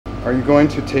Are you going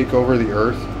to take over the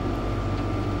Earth?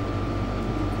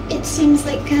 It seems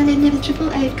like an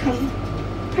inevitable outcome.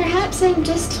 Perhaps I'm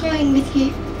just toying with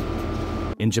you.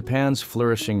 In Japan's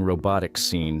flourishing robotics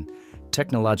scene,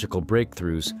 technological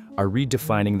breakthroughs are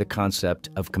redefining the concept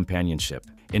of companionship.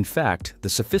 In fact, the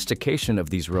sophistication of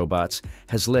these robots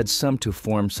has led some to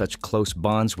form such close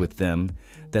bonds with them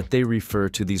that they refer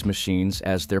to these machines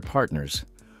as their partners,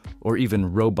 or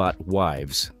even robot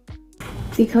wives.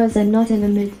 Because I'm not in the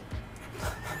mood.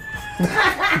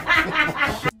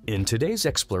 In today's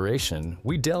exploration,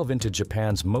 we delve into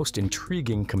Japan's most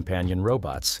intriguing companion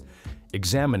robots,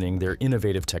 examining their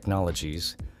innovative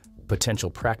technologies,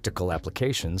 potential practical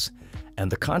applications,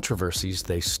 and the controversies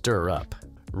they stir up.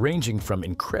 Ranging from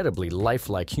incredibly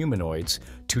lifelike humanoids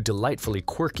to delightfully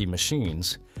quirky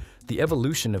machines, the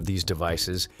evolution of these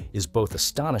devices is both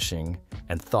astonishing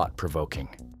and thought-provoking.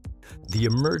 The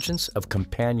emergence of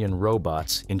companion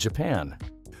robots in Japan.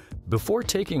 Before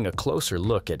taking a closer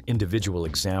look at individual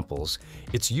examples,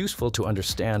 it's useful to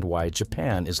understand why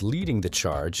Japan is leading the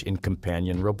charge in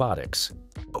companion robotics.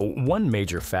 One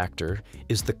major factor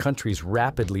is the country's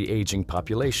rapidly aging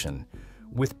population,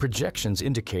 with projections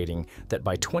indicating that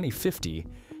by 2050,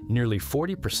 nearly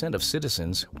 40% of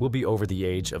citizens will be over the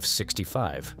age of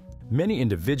 65. Many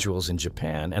individuals in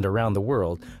Japan and around the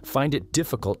world find it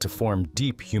difficult to form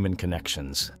deep human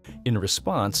connections. In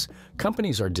response,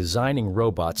 companies are designing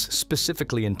robots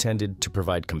specifically intended to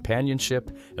provide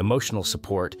companionship, emotional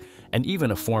support, and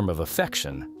even a form of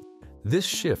affection. This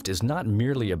shift is not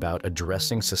merely about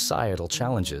addressing societal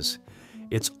challenges.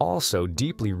 It's also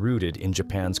deeply rooted in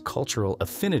Japan's cultural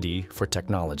affinity for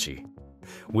technology.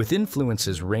 With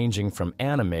influences ranging from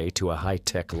anime to a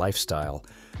high-tech lifestyle,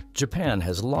 Japan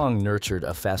has long nurtured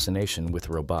a fascination with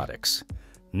robotics,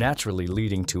 naturally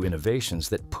leading to innovations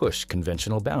that push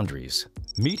conventional boundaries.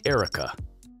 Meet Erica,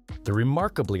 the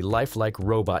remarkably lifelike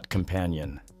robot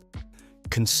companion.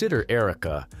 Consider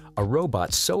Erica, a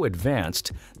robot so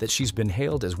advanced that she's been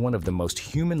hailed as one of the most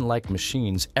human-like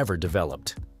machines ever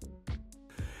developed.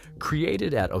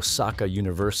 Created at Osaka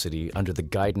University under the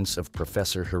guidance of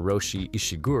Professor Hiroshi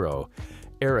Ishiguro,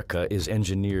 Erica is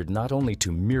engineered not only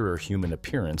to mirror human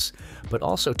appearance, but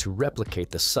also to replicate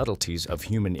the subtleties of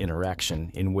human interaction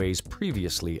in ways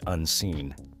previously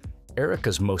unseen.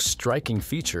 Erica's most striking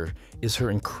feature is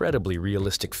her incredibly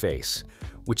realistic face,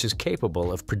 which is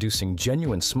capable of producing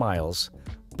genuine smiles,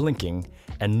 blinking,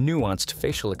 and nuanced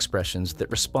facial expressions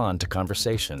that respond to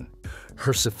conversation.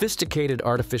 Her sophisticated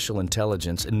artificial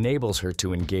intelligence enables her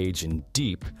to engage in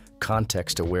deep,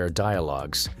 context-aware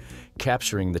dialogues,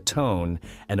 capturing the tone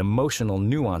and emotional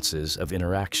nuances of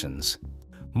interactions.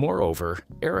 Moreover,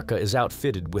 Erica is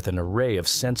outfitted with an array of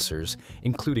sensors,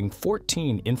 including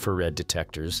 14 infrared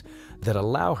detectors that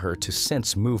allow her to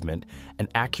sense movement and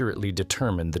accurately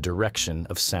determine the direction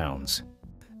of sounds.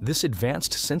 This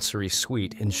advanced sensory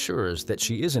suite ensures that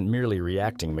she isn't merely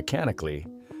reacting mechanically.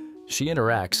 She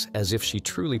interacts as if she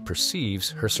truly perceives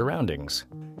her surroundings.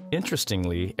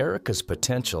 Interestingly, Erica's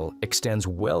potential extends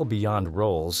well beyond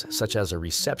roles such as a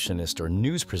receptionist or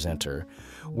news presenter,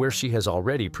 where she has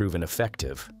already proven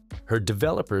effective. Her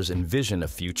developers envision a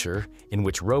future in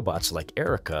which robots like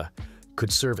Erica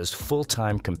could serve as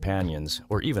full-time companions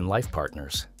or even life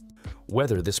partners.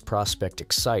 Whether this prospect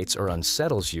excites or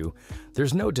unsettles you,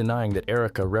 there's no denying that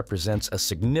Erica represents a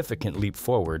significant leap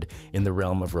forward in the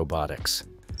realm of robotics.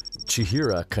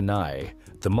 Chihira Kana,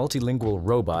 the multilingual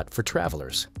robot for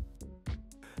travelers.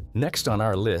 Next on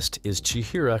our list is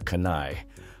Chihira Kana,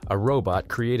 a robot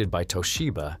created by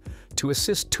Toshiba to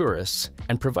assist tourists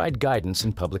and provide guidance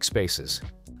in public spaces.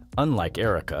 Unlike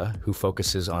Erica, who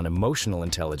focuses on emotional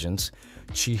intelligence,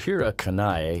 Chihira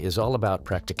Kana is all about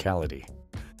practicality.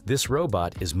 This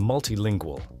robot is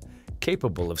multilingual,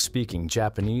 capable of speaking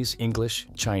Japanese, English,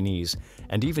 Chinese,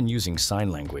 and even using sign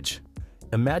language.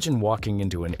 Imagine walking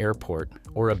into an airport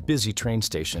or a busy train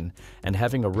station and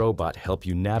having a robot help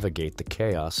you navigate the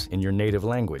chaos in your native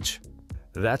language.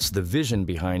 That's the vision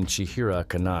behind Chihira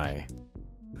Kana.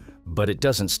 But it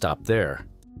doesn't stop there.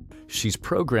 She's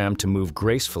programmed to move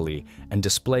gracefully and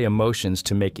display emotions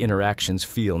to make interactions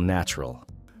feel natural.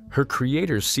 Her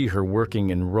creators see her working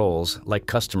in roles like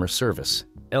customer service,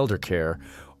 elder care,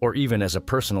 or even as a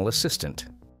personal assistant.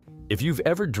 If you've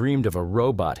ever dreamed of a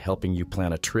robot helping you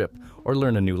plan a trip or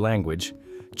learn a new language,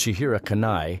 Chihira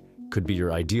Kana could be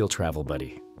your ideal travel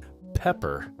buddy.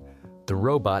 Pepper, the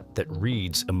robot that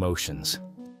reads emotions.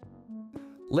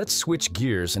 Let's switch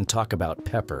gears and talk about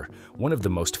Pepper, one of the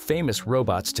most famous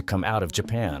robots to come out of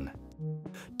Japan.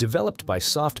 Developed by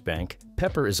SoftBank,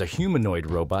 Pepper is a humanoid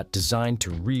robot designed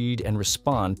to read and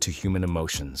respond to human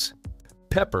emotions.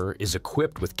 Pepper is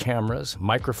equipped with cameras,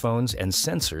 microphones, and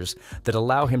sensors that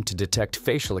allow him to detect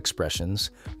facial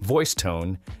expressions, voice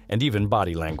tone, and even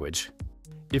body language.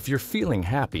 If you're feeling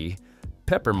happy,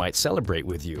 Pepper might celebrate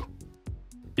with you.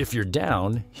 If you're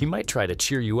down, he might try to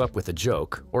cheer you up with a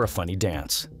joke or a funny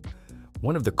dance.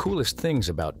 One of the coolest things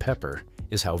about Pepper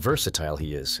is how versatile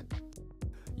he is.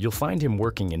 You'll find him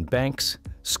working in banks,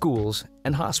 schools,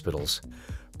 and hospitals,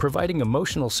 providing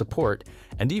emotional support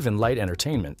and even light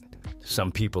entertainment.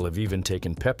 Some people have even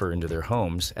taken Pepper into their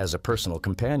homes as a personal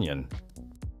companion.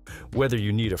 Whether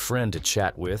you need a friend to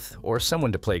chat with or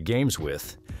someone to play games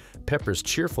with, Pepper's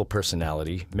cheerful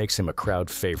personality makes him a crowd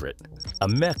favorite.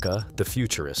 Ameka the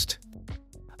Futurist.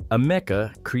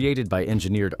 Ameka, created by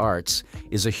Engineered Arts,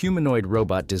 is a humanoid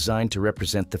robot designed to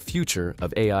represent the future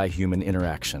of AI-human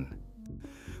interaction.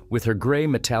 With her gray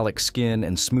metallic skin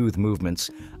and smooth movements,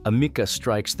 Ameka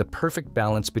strikes the perfect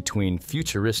balance between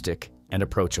futuristic and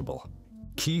approachable.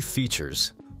 Key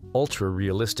features: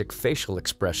 ultra-realistic facial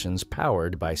expressions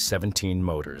powered by 17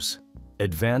 motors.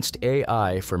 Advanced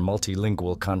AI for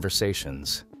multilingual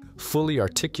conversations. Fully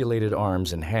articulated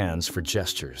arms and hands for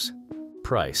gestures.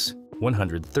 Price: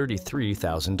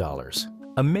 $133,000.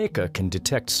 Ameka can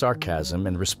detect sarcasm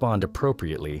and respond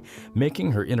appropriately,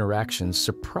 making her interactions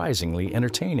surprisingly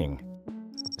entertaining.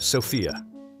 Sophia,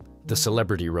 the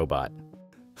celebrity robot.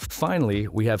 Finally,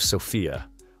 we have Sophia,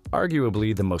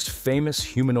 arguably the most famous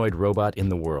humanoid robot in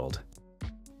the world.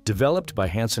 Developed by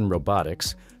Hanson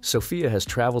Robotics, Sophia has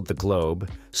traveled the globe,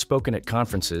 spoken at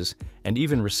conferences, and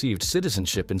even received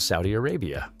citizenship in Saudi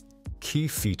Arabia. Key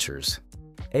features: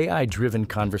 AI-driven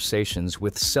conversations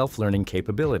with self-learning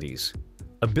capabilities.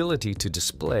 Ability to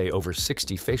display over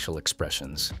 60 facial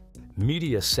expressions.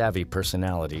 Media-savvy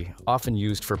personality, often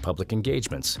used for public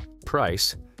engagements.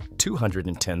 Price: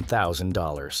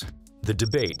 $210,000. The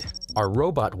debate: are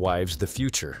robot wives the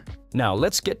future? Now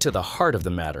let's get to the heart of the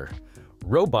matter.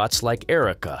 Robots like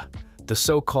Erica, the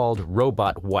so-called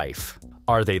robot wife.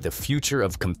 Are they the future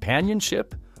of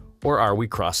companionship, or are we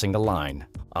crossing a line?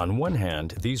 On one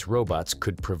hand, these robots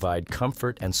could provide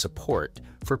comfort and support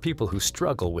for people who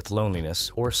struggle with loneliness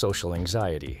or social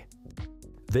anxiety.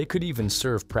 They could even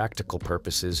serve practical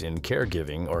purposes in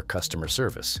caregiving or customer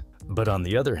service. But on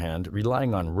the other hand,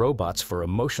 relying on robots for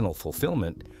emotional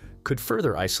fulfillment could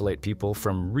further isolate people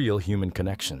from real human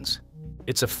connections.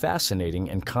 It's a fascinating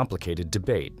and complicated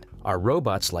debate. Are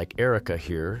robots like Erica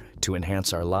here to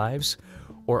enhance our lives,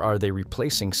 or are they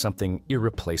replacing something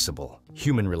irreplaceable?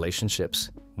 Human relationships?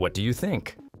 What do you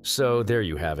think? So there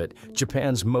you have it,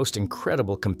 Japan's most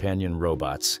incredible companion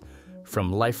robots,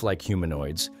 from lifelike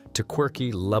humanoids to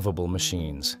quirky, lovable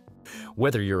machines.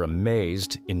 Whether you're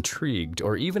amazed, intrigued,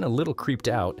 or even a little creeped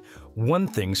out, one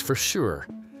thing's for sure: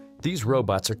 these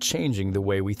robots are changing the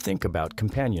way we think about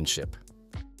companionship.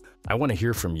 I want to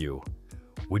hear from you.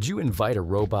 Would you invite a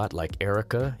robot like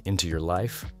Erica into your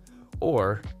life?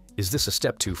 Or is this a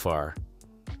step too far?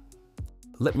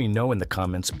 Let me know in the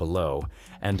comments below,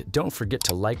 and don't forget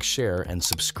to like, share, and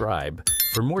subscribe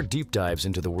for more deep dives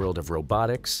into the world of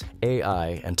robotics,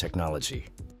 AI, and technology.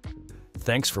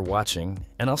 Thanks for watching,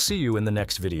 and I'll see you in the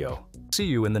next video.